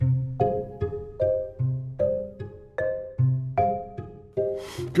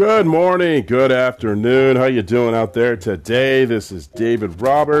Good morning, good afternoon. How you doing out there today? This is David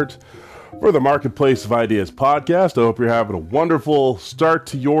Robert for the Marketplace of Ideas podcast. I hope you're having a wonderful start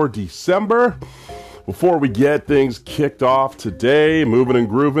to your December. Before we get things kicked off today, moving and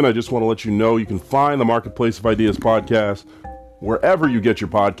grooving, I just want to let you know you can find the Marketplace of Ideas podcast wherever you get your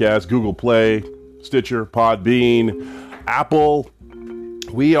podcasts: Google Play, Stitcher, Podbean, Apple.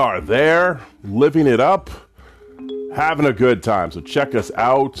 We are there, living it up, having a good time. So check us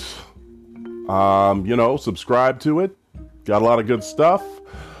out. Subscribe to it. Got a lot of good stuff.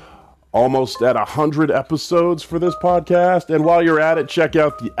 Almost at 100 episodes for this podcast. And while you're at it, check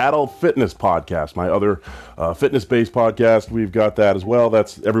out the Adult Fitness Podcast, my other fitness-based podcast. We've got that as well.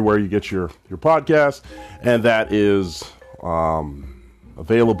 That's everywhere you get your podcast. And that is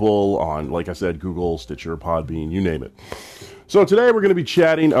available on, like I said, Google, Stitcher, Podbean, you name it. So today we're going to be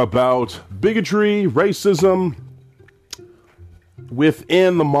chatting about bigotry, racism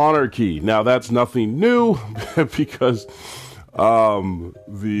within the monarchy. Now, that's nothing new because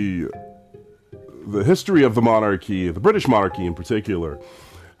the history of the monarchy, the British monarchy in particular,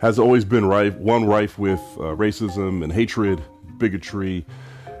 has always been rife with racism and hatred, bigotry,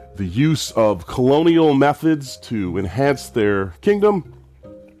 the use of colonial methods to enhance their kingdom.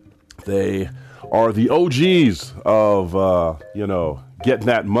 They are the OGs of, getting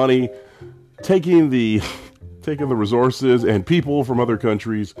that money, taking the resources and people from other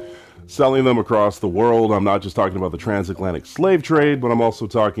countries, selling them across the world. I'm not just talking about the transatlantic slave trade, but I'm also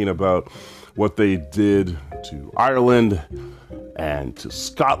talking about what they did to Ireland and to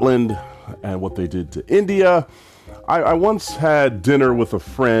Scotland and what they did to India. I once had dinner with a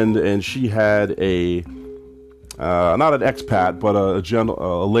friend, and she had not an expat, but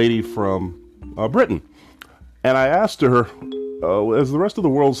a lady from Britain. And I asked her, as the rest of the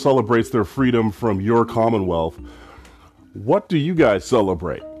world celebrates their freedom from your Commonwealth, what do you guys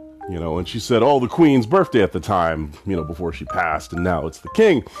celebrate? And she said, the Queen's birthday at the time, before she passed, and now it's the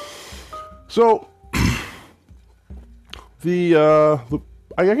King. So,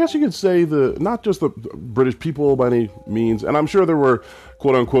 I guess you could say not just the British people by any means, and I'm sure there were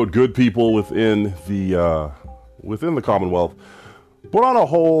quote unquote good people within the Commonwealth, but on a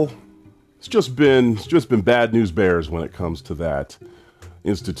whole, it's just been bad news bears when it comes to that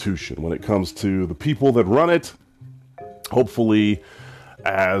institution, when it comes to the people that run it. Hopefully,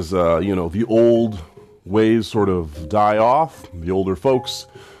 as the old ways sort of die off, the older folks,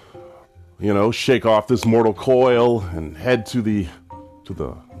 shake off this mortal coil and head to the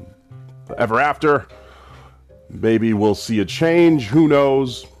ever after. Maybe we'll see a change. Who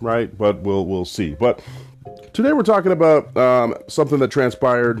knows, right? But we'll see. But today we're talking about something that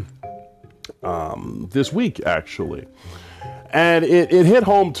transpired this week, actually. And it hit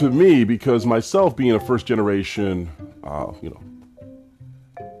home to me because myself being a first generation,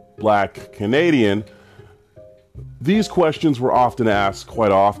 Black Canadian, these questions were often asked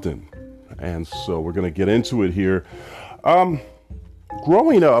quite often. And so we're going to get into it here.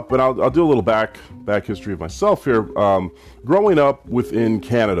 Growing up, and I'll do a little back history of myself here. Growing up within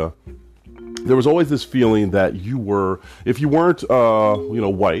Canada, there was always this feeling that if you weren't,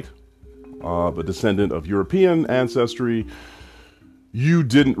 white, a descendant of European ancestry, you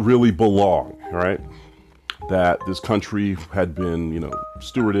didn't really belong, right? That this country had been,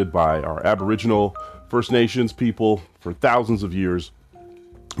 stewarded by our Aboriginal First Nations people for thousands of years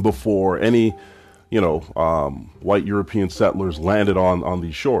before any, white European settlers landed on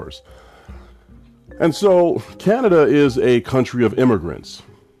these shores. And so Canada is a country of immigrants,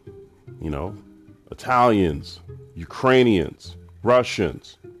 Italians, Ukrainians,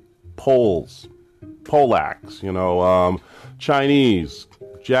 Russians, Poles, Polacks, Chinese,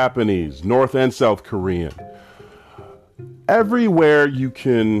 Japanese, North and South Korean. Everywhere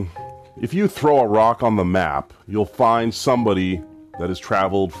if you throw a rock on the map, you'll find somebody that has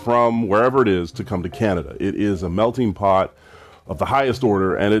traveled from wherever it is to come to Canada. It is a melting pot of the highest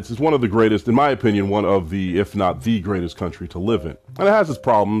order, and it's one of the greatest, in my opinion, one of the, if not the greatest country to live in. And it has its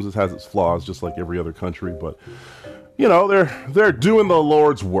problems, it has its flaws, just like every other country, but they're doing the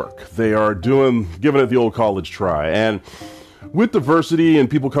Lord's work. They are giving it the old college try. And with diversity and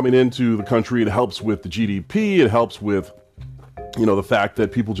people coming into the country, it helps with the GDP. It helps with, the fact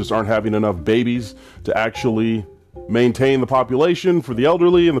that people just aren't having enough babies to actually maintain the population for the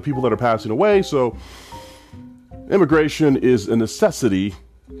elderly and the people that are passing away. So immigration is a necessity,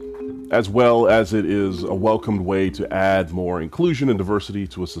 as well as it is a welcomed way to add more inclusion and diversity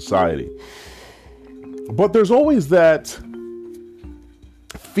to a society. But there's always that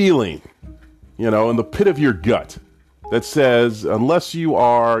feeling, in the pit of your gut that says, unless you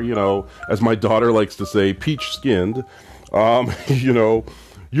are, as my daughter likes to say, peach-skinned,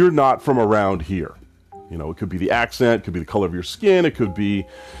 you're not from around here. You know, it could be the accent, it could be the color of your skin, it could be,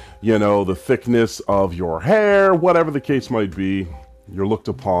 you know, the thickness of your hair, whatever the case might be, you're looked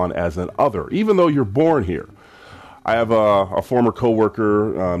upon as an other, even though you're born here. I have a former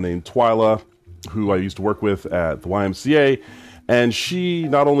coworker named Twyla, who I used to work with at the YMCA, and she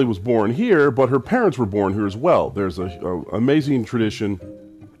not only was born here, but her parents were born here as well. There's an amazing tradition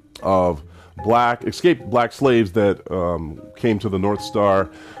of escaped black slaves that came to the North Star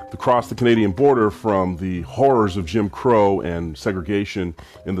across the Canadian border from the horrors of Jim Crow and segregation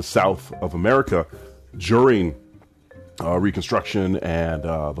in the South of America during Reconstruction and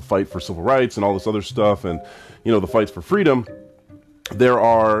the fight for civil rights and all this other stuff, and, you know, the fights for freedom. There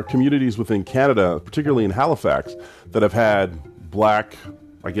are communities within Canada, particularly in Halifax, that have had black,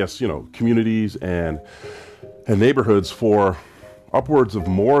 I guess, you know, communities and neighborhoods for upwards of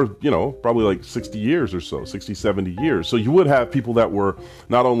more, you know, probably like 60 years or so, 60, 70 years. So you would have people that were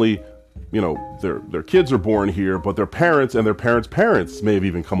not only, you know, their kids are born here, but their parents and their parents' parents may have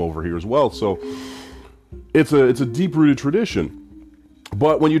even come over here as well. So it's a deep-rooted tradition.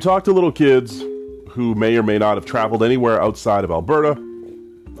 But when you talk to little kids who may or may not have traveled anywhere outside of Alberta,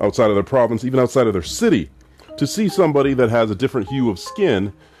 outside of their province, even outside of their city, to see somebody that has a different hue of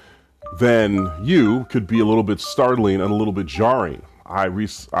skin than you could be a little bit startling and a little bit jarring. I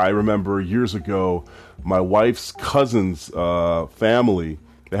remember years ago, my wife's cousin's family,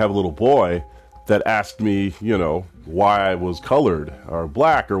 they have a little boy that asked me, you know, why I was colored or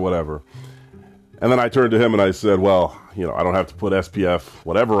black or whatever. And then I turned to him and I said, well, you know, I don't have to put SPF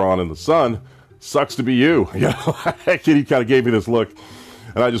whatever on in the sun. Sucks to be you. You know, he kind of gave me this look,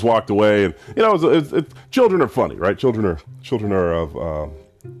 and I just walked away. And, you know, children are funny, right? Children are of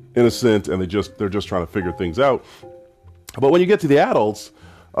innocent, and they're just trying to figure things out. But when you get to the adults,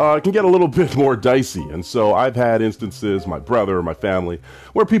 it can get a little bit more dicey. And so I've had instances, my brother, my family,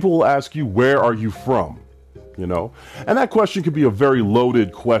 where people will ask you, where are you from? You know, and that question could be a very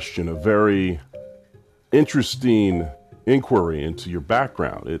loaded question, a very interesting inquiry into your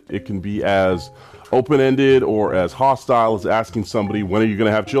background. It can be as open-ended or as hostile as asking somebody, when are you going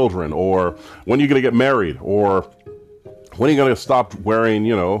to have children? Or when are you going to get married? Or when are you going to stop wearing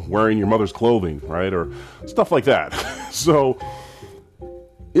your mother's clothing, right? Or stuff like that. So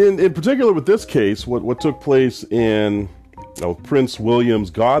in particular with this case, what took place in Prince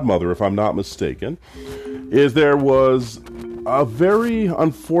William's godmother, if I'm not mistaken, is there was a very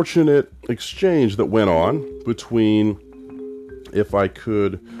unfortunate exchange that went on between, if I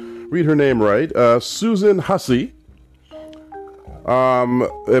could read her name right, Susan Hussey,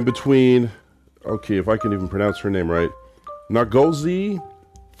 and between, okay, if I can even pronounce her name right, Ngozi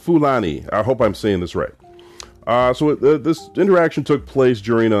Fulani. I hope I'm saying this right. So this interaction took place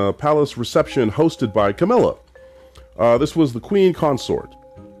during a palace reception hosted by Camilla. This was the Queen Consort.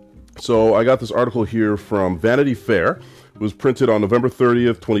 So I got this article here from Vanity Fair. It was printed on November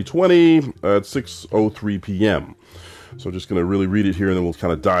 30th, 2020 at 6:03 p.m. So I'm just going to really read it here, and then we'll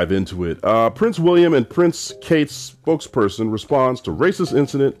kind of dive into it. Prince William and Prince Kate's spokesperson responds to racist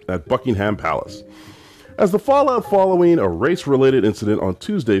incident at Buckingham Palace. As the fallout following a race-related incident on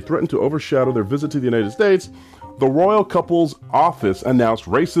Tuesday threatened to overshadow their visit to the United States, the royal couple's office announced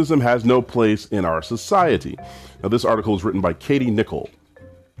racism has no place in our society. Now, this article is written by Katie Nichol.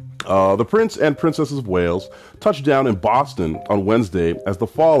 The Prince and Princesses of Wales touched down in Boston on Wednesday as the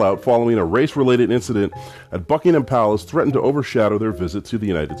fallout following a race-related incident at Buckingham Palace threatened to overshadow their visit to the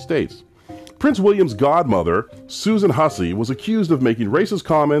United States. Prince William's godmother, Susan Hussey, was accused of making racist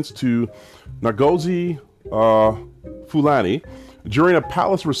comments to Ngozi Fulani during a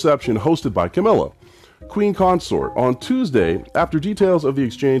palace reception hosted by Camilla, Queen Consort. On Tuesday, after details of the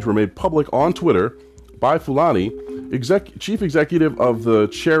exchange were made public on Twitter by Fulani, chief executive of the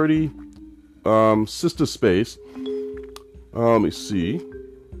charity Sister Space,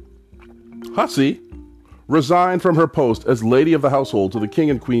 Hussey resigned from her post as Lady of the Household to the King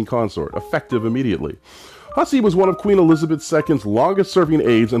and Queen Consort, effective immediately. Hussey was one of Queen Elizabeth II's longest-serving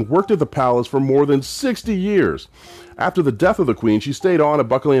aides and worked at the palace for more than 60 years. After the death of the Queen, she stayed on at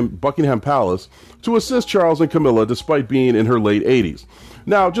Buckingham Palace to assist Charles and Camilla despite being in her late 80s.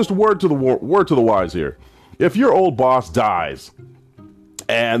 Now, just word to the wise here. If your old boss dies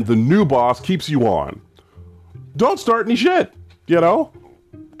and the new boss keeps you on, don't start any shit, you know?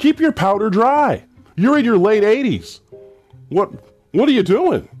 Keep your powder dry. You're in your late 80s. What are you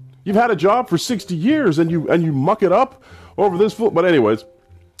doing? You've had a job for 60 years and you muck it up over this fool. But anyways,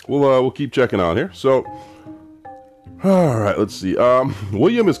 we'll keep checking on here. So, all right, let's see.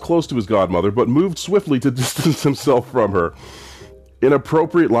 William is close to his godmother, but moved swiftly to distance himself from her.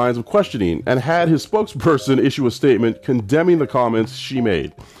 inappropriate lines of questioning and had his spokesperson issue a statement condemning the comments she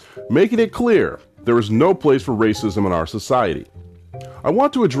made, making it clear there is no place for racism in our society. I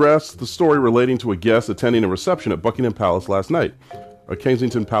want to address the story relating to a guest attending a reception at Buckingham Palace last night, a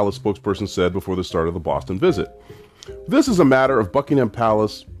Kensington Palace spokesperson said before the start of the Boston visit. This is a matter for Buckingham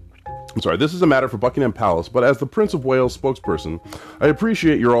Palace, but as the Prince of Wales spokesperson, I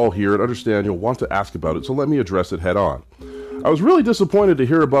appreciate you're all here and understand you'll want to ask about it, so let me address it head on. I was really disappointed to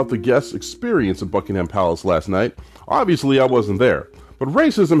hear about the guest's experience at Buckingham Palace last night. Obviously, I wasn't there, but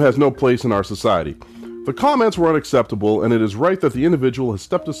racism has no place in our society. The comments were unacceptable, and it is right that the individual has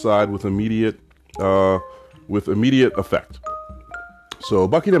stepped aside with immediate effect. So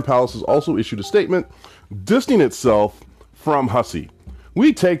Buckingham Palace has also issued a statement distancing itself from Hussey.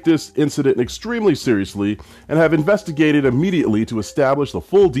 We take this incident extremely seriously and have investigated immediately to establish the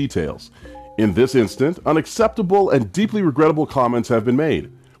full details. In this instant, unacceptable and deeply regrettable comments have been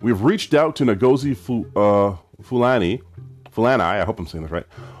made. We've reached out to Ngozi Fulani, I hope I'm saying this right,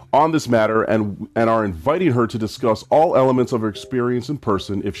 on this matter and are inviting her to discuss all elements of her experience in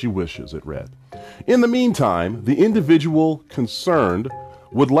person if she wishes, it read. In the meantime, the individual concerned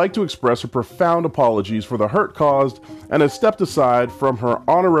would like to express her profound apologies for the hurt caused and has stepped aside from her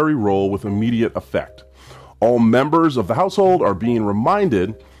honorary role with immediate effect. All members of the household are being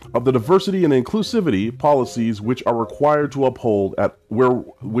reminded of the diversity and inclusivity policies which they are required to uphold at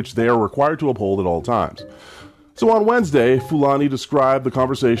all times. So on Wednesday, Fulani described the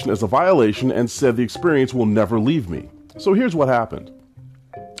conversation as a violation and said the experience will never leave me. So here's what happened.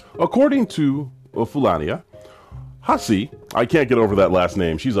 According to Fulani, Hussey, I can't get over that last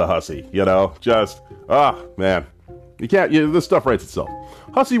name. She's a hussy, man. This stuff writes itself.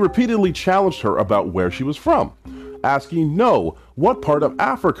 Hussey repeatedly challenged her about where she was from, asking, "No, what part of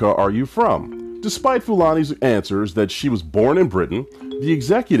Africa are you from?" Despite Fulani's answers that she was born in Britain, the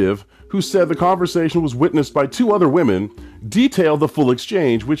executive, who said the conversation was witnessed by two other women, detailed the full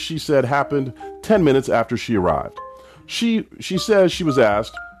exchange, which she said happened 10 minutes after she arrived. She says she was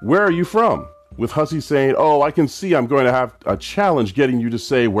asked, "Where are you from?" with Hussey saying, "Oh, I can see I'm going to have a challenge getting you to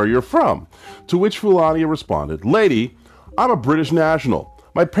say where you're from." To which Fulani responded, "Lady, I'm a British national.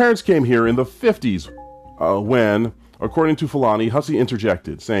 My parents came here in the 50s when, according to Fulani, Hussey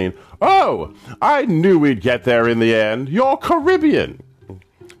interjected, saying, 'Oh, I knew we'd get there in the end. You're Caribbean.'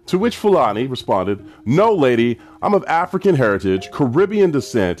 To which Fulani responded, 'No, lady, I'm of African heritage, Caribbean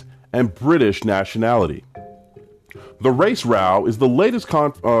descent, and British nationality.' The race row is the latest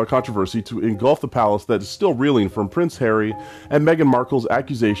controversy to engulf the palace that is still reeling from Prince Harry and Meghan Markle's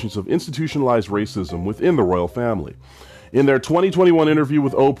accusations of institutionalized racism within the royal family. In their 2021 interview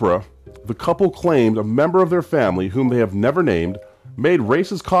with Oprah, the couple claimed a member of their family, whom they have never named, made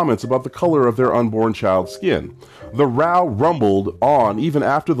racist comments about the color of their unborn child's skin. The row rumbled on even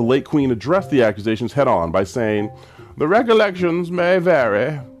after the late Queen addressed the accusations head-on by saying, "The recollections may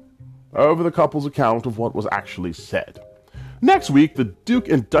vary over the couple's account of what was actually said." Next week, the Duke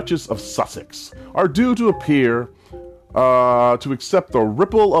and Duchess of Sussex are due to appear to accept the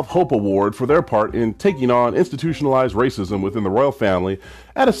Ripple of Hope Award for their part in taking on institutionalized racism within the royal family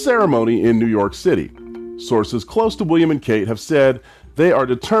at a ceremony in New York City. Sources close to William and Kate have said they are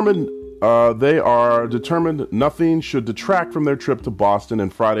determined nothing should detract from their trip to Boston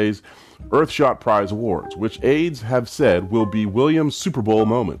and Friday's Earthshot Prize Awards, which aides have said will be William's Super Bowl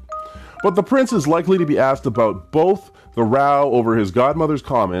moment. But the prince is likely to be asked about both the row over his godmother's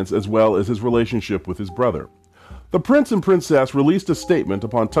comments as well as his relationship with his brother. The prince and princess released a statement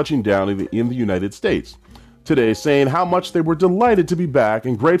upon touching down in the United States today, saying how much they were delighted to be back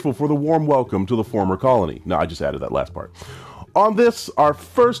and grateful for the warm welcome to the former colony. No, I just added that last part. On this, our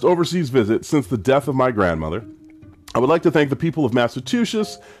first overseas visit since the death of my grandmother, I would like to thank the people of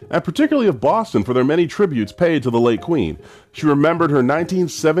Massachusetts, and particularly of Boston, for their many tributes paid to the late Queen. She remembered her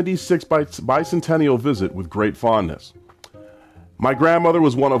 1976 bicentennial visit with great fondness. My grandmother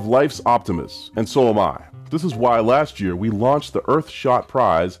was one of life's optimists, and so am I. This is why last year we launched the Earthshot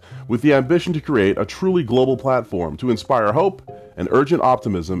Prize with the ambition to create a truly global platform to inspire hope and urgent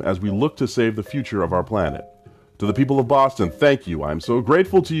optimism as we look to save the future of our planet. To the people of Boston, thank you. I'm so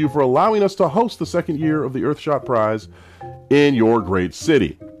grateful to you for allowing us to host the second year of the Earthshot Prize in your great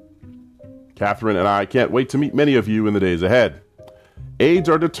city. Catherine and I can't wait to meet many of you in the days ahead. Aides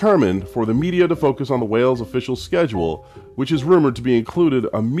are determined for the media to focus on the Wales official schedule, which is rumored to be included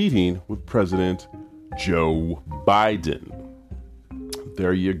a meeting with President Joe Biden.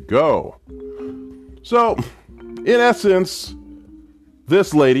 There you go. So, in essence,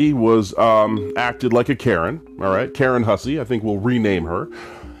 this lady was acted like a Karen, all right? Karen Hussey, I think we'll rename her.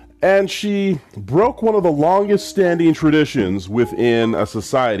 And she broke one of the longest standing traditions within a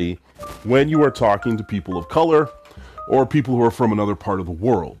society when you are talking to people of color or people who are from another part of the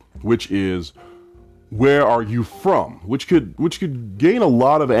world, which is, where are you from? Which could gain a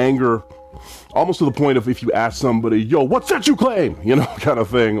lot of anger, almost to the point of if you ask somebody, yo, what's that you claim? Kind of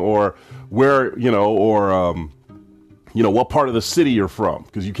thing, or where, what part of the city you're from,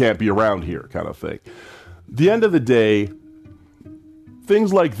 because you can't be around here, kind of thing. The end of the day,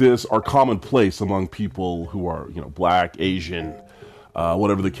 things like this are commonplace among people who are, black, Asian,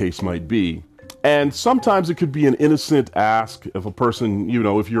 whatever the case might be. And sometimes it could be an innocent ask if a person,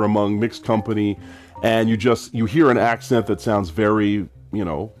 if you're among mixed company and you hear an accent that sounds very,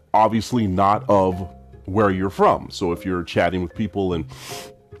 obviously not of where you're from. So if you're chatting with people and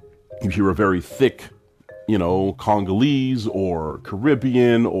you hear a very thick, Congolese or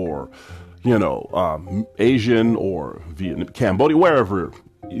Caribbean or, Asian or Vietnam, Cambodia, wherever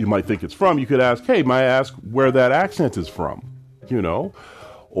you might think it's from, you could ask, hey, may I ask where that accent is from?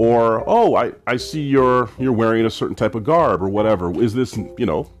 Or, oh, I see you're wearing a certain type of garb or whatever. Is this,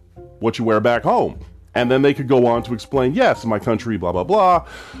 what you wear back home? And then they could go on to explain, yes, in my country, blah, blah,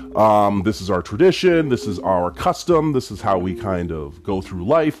 blah. This is our tradition. This is our custom. This is how we kind of go through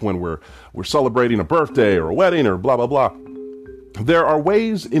life when we're celebrating a birthday or a wedding or blah, blah, blah. There are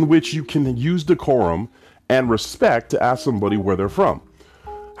ways in which you can use decorum and respect to ask somebody where they're from.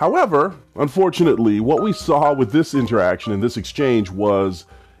 However, unfortunately, what we saw with this interaction and this exchange was,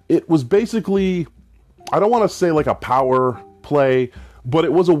 it was basically, I don't want to say like a power play, but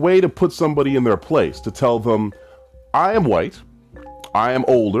it was a way to put somebody in their place, to tell them, I am white, I am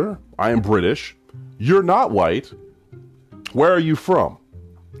older, I am British, you're not white, where are you from?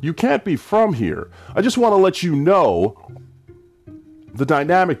 You can't be from here. I just want to let you know the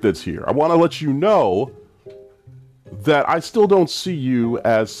dynamic that's here. I want to let you know that I still don't see you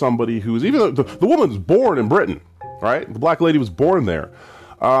as somebody who's, even though the woman's born in Britain, right? The black lady was born there.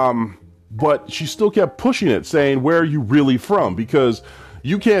 But she still kept pushing it, saying, where are you really from? Because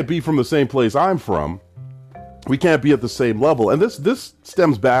you can't be from the same place I'm from. We can't be at the same level. And this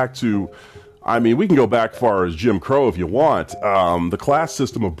stems back to, we can go back far as Jim Crow if you want. The class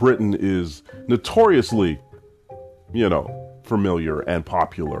system of Britain is notoriously, familiar and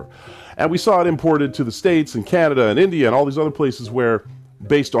popular. And we saw it imported to the States and Canada and India and all these other places where,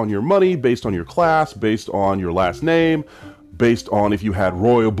 based on your money, based on your class, based on your last name, based on if you had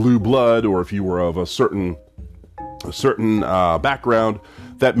royal blue blood or if you were of a certain background,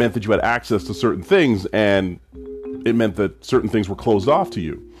 that meant that you had access to certain things, and it meant that certain things were closed off to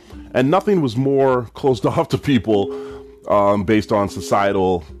you. And nothing was more closed off to people based on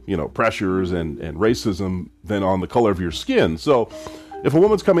societal, pressures and racism than on the color of your skin. So if a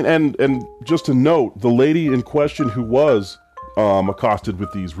woman's coming, and just to note, the lady in question who was accosted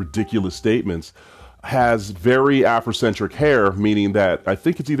with these ridiculous statements has very Afrocentric hair, meaning that I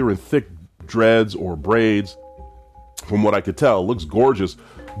think it's either in thick dreads or braids. From what I could tell, it looks gorgeous.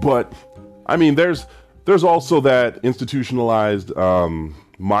 But there's also that institutionalized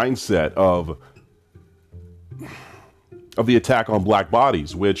mindset of the attack on black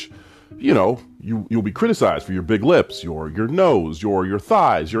bodies, which, you'll be criticized for your big lips, your nose, your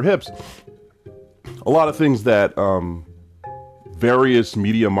thighs, your hips. A lot of things that various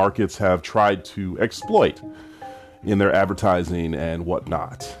media markets have tried to exploit in their advertising and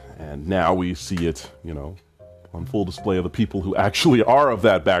whatnot. And now we see it, on full display of the people who actually are of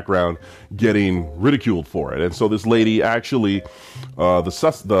that background getting ridiculed for it. And so this lady actually,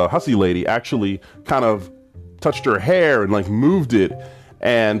 the hussy lady actually kind of touched her hair and moved it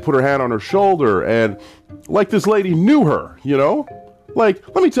and put her hand on her shoulder, and this lady knew her,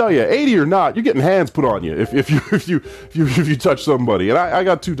 let me tell you, 80 or not, you're getting hands put on you if you touch somebody. And I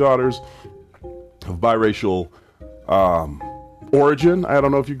got two daughters of biracial origin. I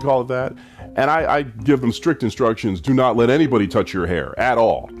don't know if you can call it that. And I give them strict instructions: do not let anybody touch your hair at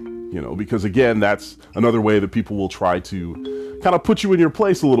all. Because again, that's another way that people will try to kind of put you in your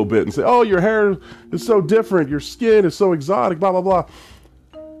place a little bit and say, oh, your hair is so different, your skin is so exotic, blah, blah, blah.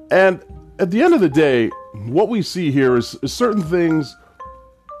 And at the end of the day, what we see here is certain things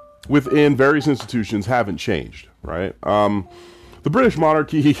within various institutions haven't changed, right? The British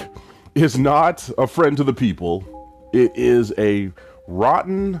monarchy is not a friend to the people. It is a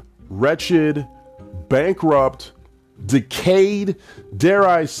rotten, wretched, bankrupt, decayed, dare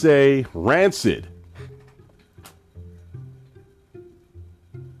I say, rancid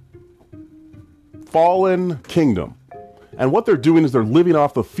fallen kingdom. And what they're doing is they're living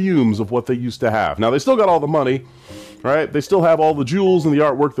off the fumes of what they used to have. Now, they still got all the money, right? They still have all the jewels and the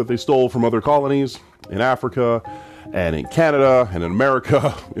artwork that they stole from other colonies in Africa. And in Canada and in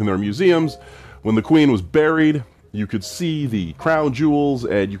America, in their museums, when the Queen was buried, you could see the crown jewels,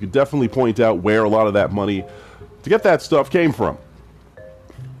 and you could definitely point out where a lot of that money to get that stuff came from.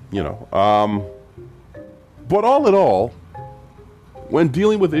 But all in all, when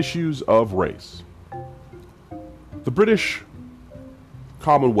dealing with issues of race, the British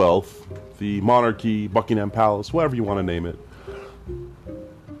Commonwealth, the monarchy, Buckingham Palace, whatever you want to name it,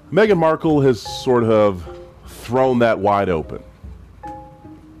 Meghan Markle has sort of thrown that wide open.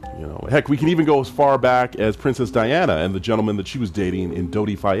 Heck, we can even go as far back as Princess Diana and the gentleman that she was dating in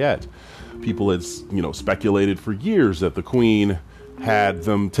Dodi Fayed. People had, speculated for years that the Queen had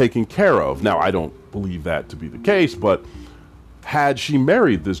them taken care of. Now, I don't believe that to be the case, but had she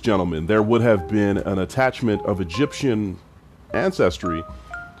married this gentleman, there would have been an attachment of Egyptian ancestry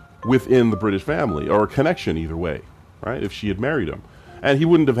within the British family, or a connection either way, right? If she had married him. And he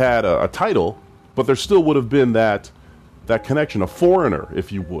wouldn't have had a title, but there still would have been that connection, a foreigner,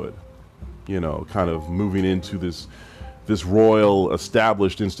 if you would, kind of moving into this royal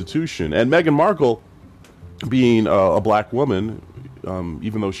established institution. And Meghan Markle, being a black woman,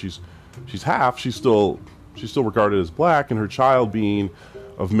 even though she's half, she's still regarded as black, and her child being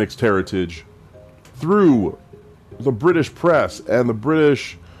of mixed heritage, through the British press and the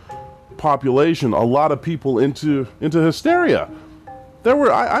British population, a lot of people into hysteria.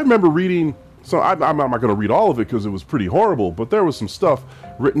 I remember reading. So I'm not going to read all of it because it was pretty horrible, but there was some stuff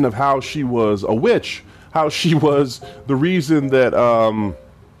written of how she was a witch, how she was the reason that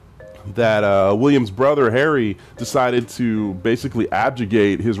William's brother Harry decided to basically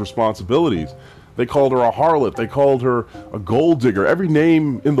abdicate his responsibilities. They called her a harlot, they called her a gold digger, every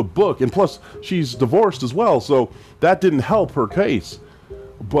name in the book, and plus she's divorced as well, so that didn't help her case.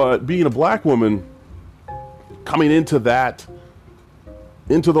 But being a black woman, coming into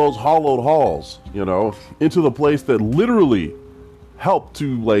those hollowed halls, into the place that literally helped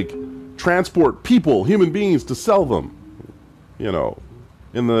to transport people, human beings, to sell them,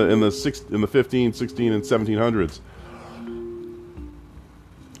 in the 15, 16, and 1700s.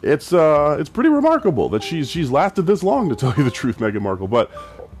 It's pretty remarkable that she's lasted this long, to tell you the truth, Meghan Markle. But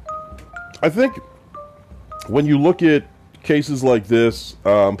I think when you look at cases like this,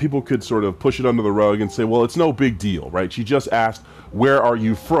 people could sort of push it under the rug and say, well, it's no big deal, right? She just asked, where are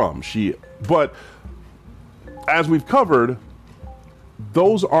you from? But as we've covered,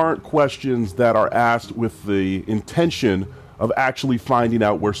 those aren't questions that are asked with the intention of actually finding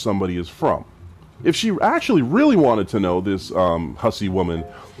out where somebody is from. If she actually really wanted to know, this hussy woman,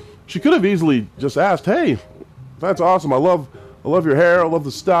 she could have easily just asked, hey, that's awesome. I love your hair. I love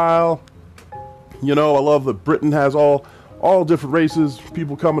the style. I love that Britain has all different races,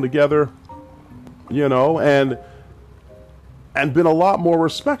 people coming together, and been a lot more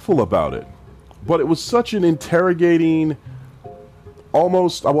respectful about it. But it was such an interrogating,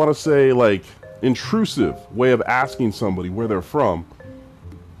 almost, I want to say, intrusive way of asking somebody where they're from.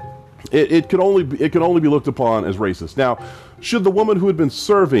 It could only be looked upon as racist. Now, should the woman who had been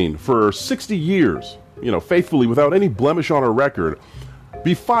serving for 60 years, faithfully without any blemish on her record,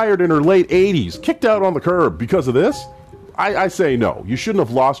 be fired in her late 80s, kicked out on the curb because of this? I say no. You shouldn't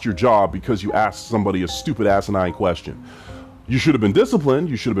have lost your job because you asked somebody a stupid, asinine question. You should have been disciplined.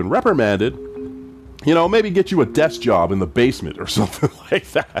 You should have been reprimanded. Maybe get you a desk job in the basement or something like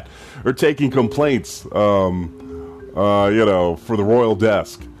that, or taking complaints, for the royal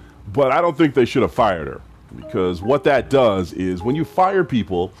desk. But I don't think they should have fired her, because what that does is, when you fire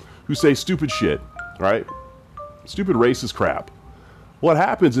people who say stupid shit, right? Stupid racist crap. What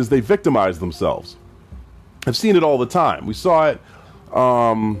happens is they victimize themselves. I've seen it all the time. We saw it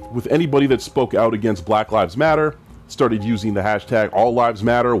with anybody that spoke out against Black Lives Matter, started using the hashtag All Lives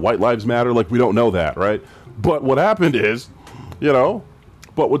Matter, White Lives Matter, like we don't know that, right? But what happened is,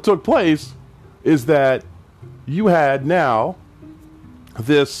 but what took place is that you had now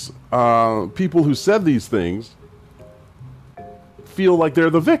this people who said these things feel like they're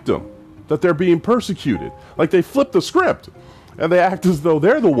the victim, that they're being persecuted, like they flip the script, and they act as though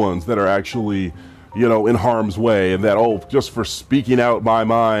they're the ones that are actually in harm's way, and that, just for speaking out my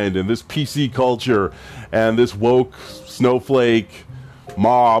mind, and this PC culture, and this woke snowflake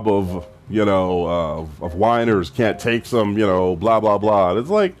mob of whiners can't take some, blah, blah, blah. It's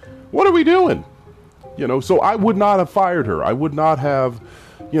like, what are we doing? So I would not have fired her. I would not have,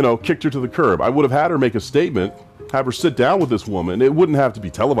 kicked her to the curb. I would have had her make a statement, have her sit down with this woman. It wouldn't have to be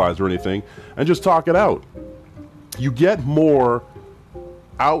televised or anything, and just talk it out. You get more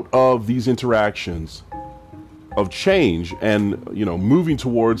out of these interactions of change and moving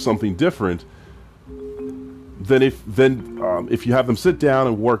towards something different than if you have them sit down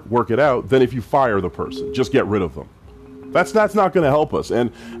and work it out, than if you fire the person. Just get rid of them. That's not going to help us.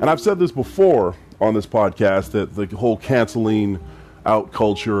 And I've said this before on this podcast, that the whole canceling out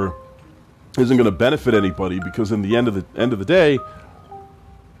culture isn't going to benefit anybody, because in the end of the day,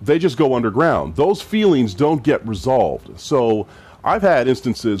 they just go underground. Those feelings don't get resolved. So I've had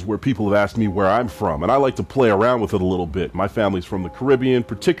instances where people have asked me where I'm from, and I like to play around with it a little bit. My family's from the Caribbean.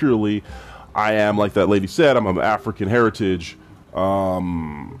 Particularly, I am, like that lady said, I'm of African heritage. What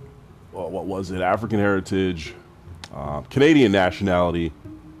was it? African heritage, Canadian nationality,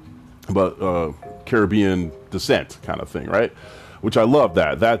 but Caribbean descent kind of thing, right? Which I love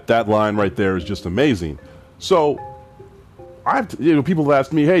that. That line right there is just amazing. So people have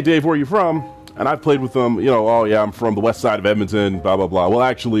asked me, hey, Dave, where are you from? And I've played with them, oh yeah, I'm from the west side of Edmonton, blah, blah, blah. Well,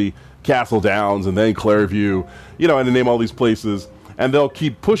 actually, Castle Downs and then Clairview, and to name all these places. And they'll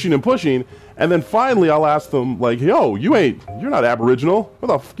keep pushing and pushing. And then finally I'll ask them, like, yo, you're not Aboriginal. Where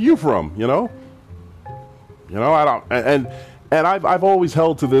the f*** are you from, I don't, and I've always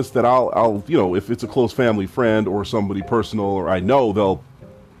held to this, that I'll if it's a close family friend or somebody personal, or I know,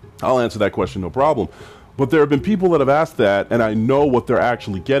 I'll answer that question, no problem. But there have been people that have asked that, and I know what they're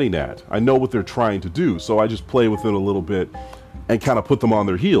actually getting at. I know what they're trying to do. So I just play with it a little bit and kind of put them on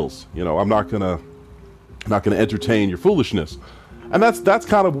their heels. I'm not gonna entertain your foolishness. And that's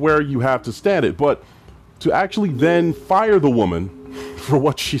kind of where you have to stand it. But to actually then fire the woman for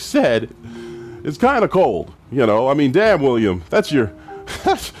what she said is kind of cold. I mean, damn, William,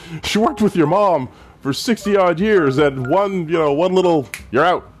 she worked with your mom for 60 odd years, and one little, you're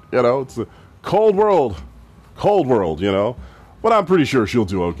out. It's a cold world, but I'm pretty sure she'll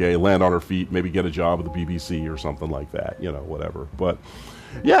do okay, land on her feet, maybe get a job at the BBC or something like that, whatever. But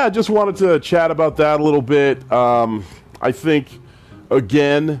yeah, I just wanted to chat about that a little bit. I think,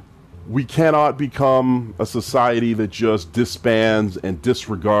 again, we cannot become a society that just disbands and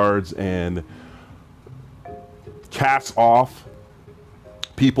disregards and casts off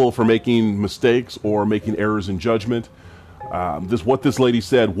people for making mistakes or making errors in judgment. What this lady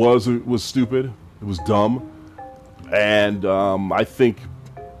said was stupid. It was dumb, and I think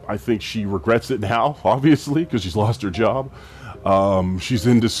she regrets it now, obviously, because she's lost her job. She's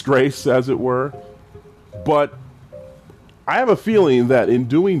in disgrace, as it were. But I have a feeling that in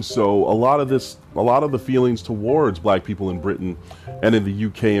doing so, a lot of the feelings towards black people in Britain and in the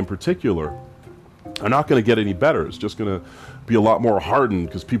UK in particular are not going to get any better. It's just going to be a lot more hardened,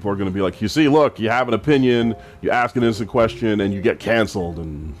 because people are going to be like, you see, look, you have an opinion, you ask an innocent question, and you get canceled,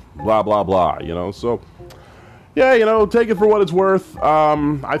 and blah, blah, blah, So, yeah, take it for what it's worth.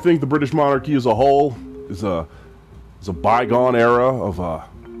 I think the British monarchy as a whole is a bygone era of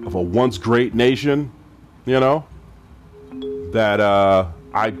a once great nation, that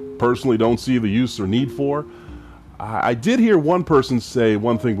I personally don't see the use or need for. I did hear one person say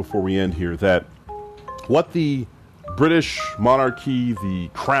one thing before we end here, that what the British monarchy, the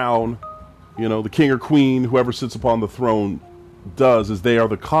crown, the king or queen, whoever sits upon the throne, does is they are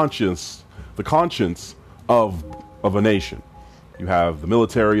the conscience of a nation. You have the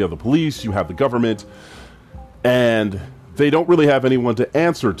military, you have the police, you have the government, and they don't really have anyone to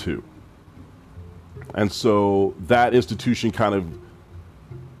answer to. And so that institution kind of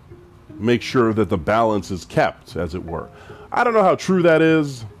makes sure that the balance is kept, as it were. I don't know how true that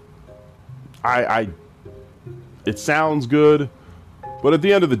is. It sounds good, but at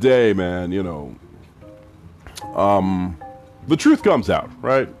the end of the day, man, the truth comes out,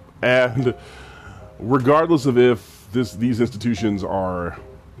 right? And regardless of if these institutions are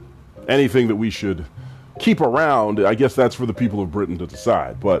anything that we should keep around, I guess that's for the people of Britain to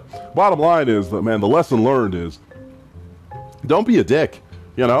decide. But bottom line is that, man, the lesson learned is, don't be a dick,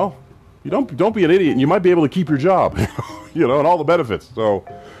 You don't be an idiot, and you might be able to keep your job, and all the benefits. So,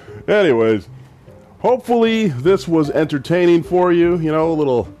 anyways, hopefully this was entertaining for you,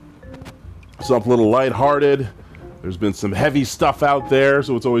 something a little lighthearted. There's been some heavy stuff out there,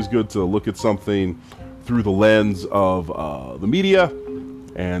 so it's always good to look at something through the lens of the media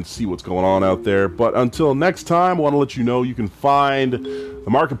and see what's going on out there. But until next time, I want to let you know you can find the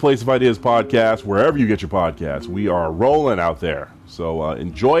Marketplace of Ideas podcast wherever you get your podcasts. We are rolling out there, so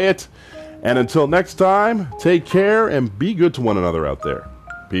enjoy it. And until next time, take care and be good to one another out there.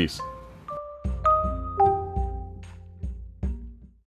 Peace.